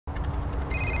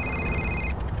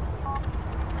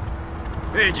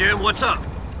Hey, Jim, what's up?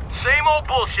 Same old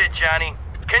bullshit, Johnny.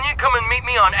 Can you come and meet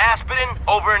me on Aspidin,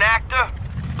 over in Acta?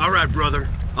 All right, brother.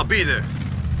 I'll be there.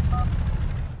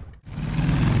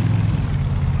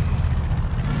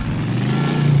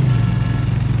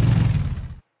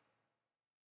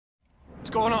 What's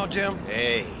going on, Jim?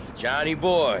 Hey, Johnny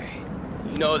boy.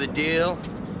 You know the deal?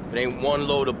 If it ain't one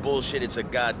load of bullshit, it's a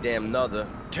goddamn nother.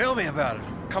 Tell me about it.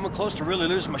 Coming close to really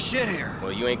losing my shit here.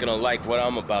 Well, you ain't gonna like what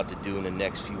I'm about to do in the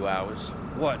next few hours.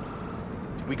 What?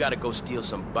 We gotta go steal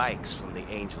some bikes from the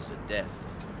Angels of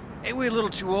Death. Ain't we a little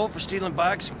too old for stealing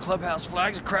bikes and clubhouse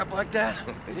flags and crap like that?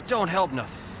 It don't help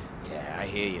nothing. Yeah, I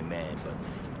hear you, man, but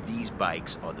these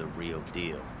bikes are the real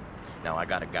deal. Now, I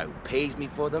got a guy who pays me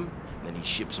for them, and then he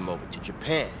ships them over to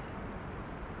Japan.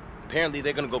 Apparently,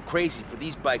 they're gonna go crazy for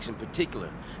these bikes in particular.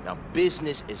 Now,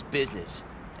 business is business.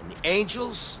 And the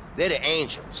Angels, they're the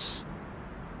Angels.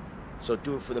 So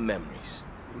do it for the memories.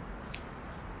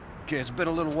 Okay, it's been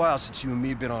a little while since you and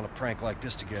me been on a prank like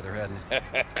this together, hasn't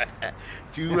it?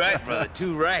 Too right, brother,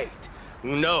 too right.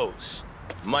 Who knows?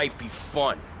 Might be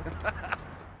fun.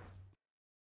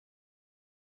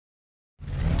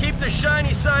 Keep the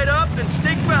shiny side up and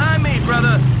stick behind me,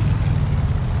 brother.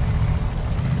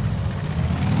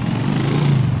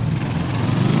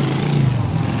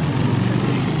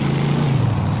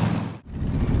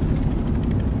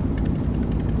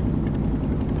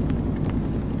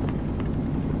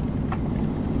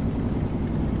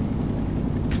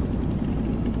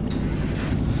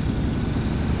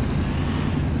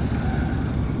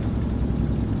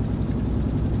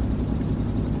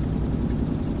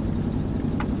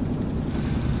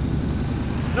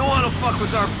 Fuck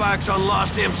with our bikes on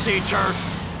Lost MC turf.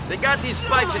 They got these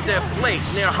bikes at their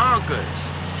place near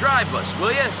Honkers. Drive us,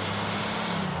 will ya?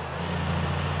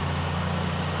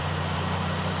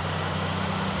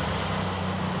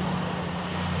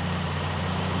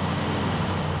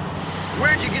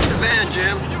 Where'd you get the van,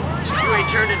 Jim? You ain't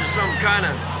turned into some kind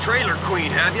of trailer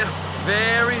queen, have you?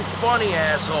 Very funny,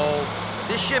 asshole.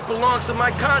 This shit belongs to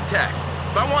my contact.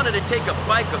 If I wanted to take a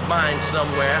bike of mine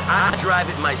somewhere, I'd drive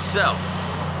it myself.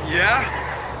 Yeah?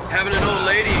 Having an old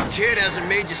lady and kid hasn't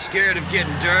made you scared of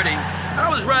getting dirty. I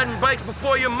was riding bikes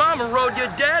before your mama rode your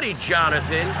daddy,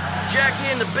 Jonathan.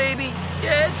 Jackie and the baby,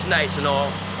 yeah, it's nice and all.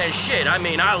 And shit, I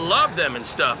mean, I love them and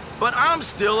stuff, but I'm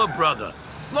still a brother.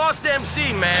 Lost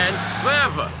MC, man,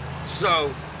 forever.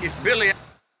 So, if Billy...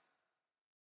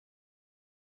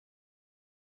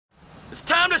 It's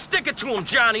time to stick it to him,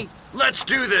 Johnny. Let's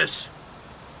do this.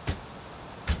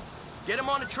 Get him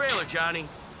on the trailer, Johnny.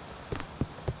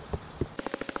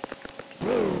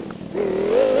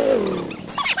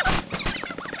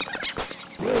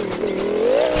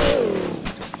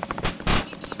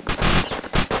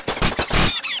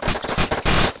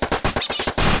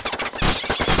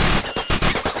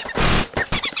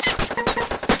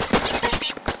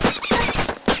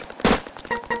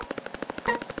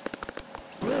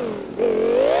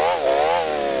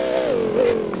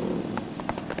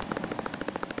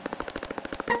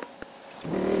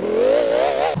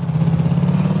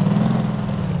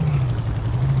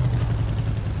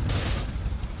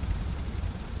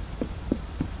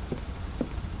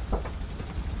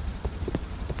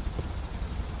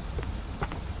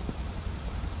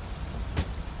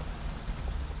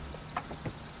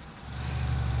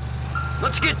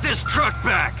 Let's get this truck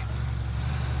back!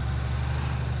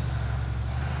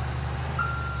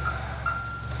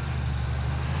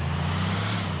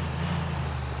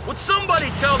 Would somebody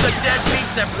tell the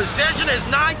deadbeats that possession is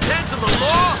 9/10 of the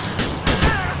law?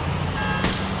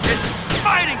 It's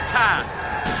fighting time!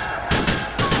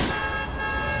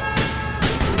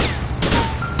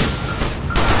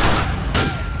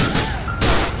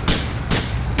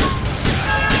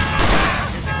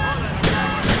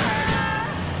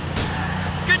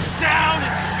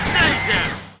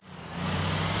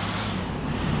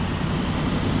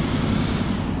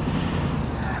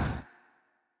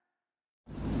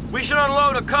 We should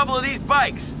unload a couple of these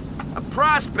bikes. A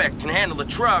prospect can handle the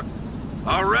truck.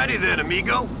 Alrighty then,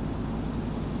 amigo.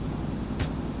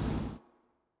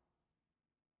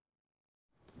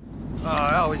 Oh,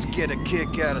 I always get a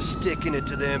kick out of sticking it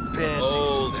to them pansies.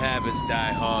 Old habits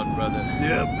die hard, brother.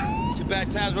 Yep. Too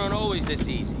bad times weren't always this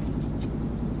easy.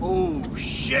 Oh,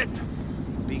 shit.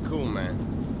 Be cool, man.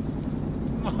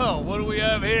 Oh, what do we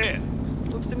have here?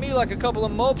 Looks to me like a couple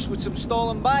of mopes with some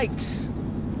stolen bikes.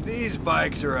 These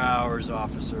bikes are ours,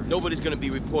 officer. Nobody's gonna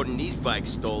be reporting these bikes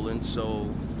stolen, so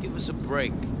give us a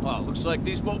break. Oh, looks like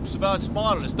these mopes have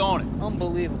outsmarted us, don't it?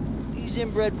 Unbelievable. These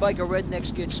inbred biker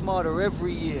rednecks get smarter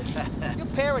every year. Your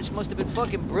parents must have been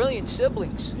fucking brilliant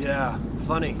siblings. Yeah,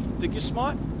 funny. Think you're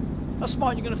smart? How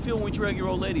smart you gonna feel when we drag your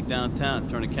old lady downtown,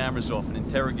 turn the cameras off, and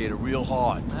interrogate her real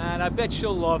hard? Man, I bet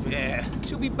she'll love it. Yeah.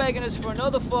 She'll be begging us for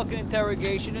another fucking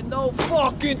interrogation in no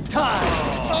fucking time.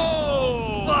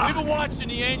 Oh! Fuck. We've been watching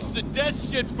the Angels of Death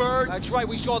shit, birds. That's right,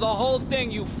 we saw the whole thing,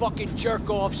 you fucking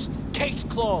jerk-offs. Case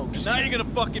closed. Now you're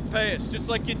gonna fucking pay us, just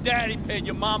like your daddy paid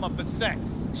your mama for sex.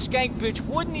 Skank bitch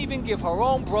wouldn't even give her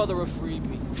own brother a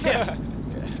freebie. Yeah.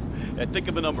 Yeah, think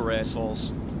of a number, assholes.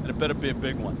 And it better be a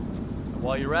big one. And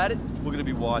while you're at it, we're gonna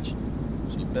be watching.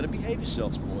 So you better behave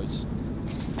yourselves, boys.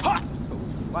 Ha!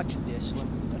 Watch it there, Slim.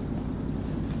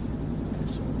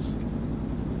 Assholes.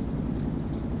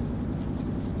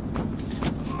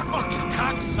 Fucking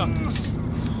cocksuckers.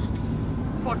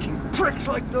 Fucking pricks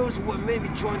like those are what made me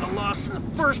join the Lost in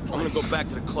the first I'm place. gonna go back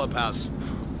to the clubhouse.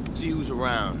 See who's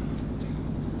around.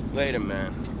 Later,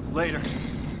 man. Later.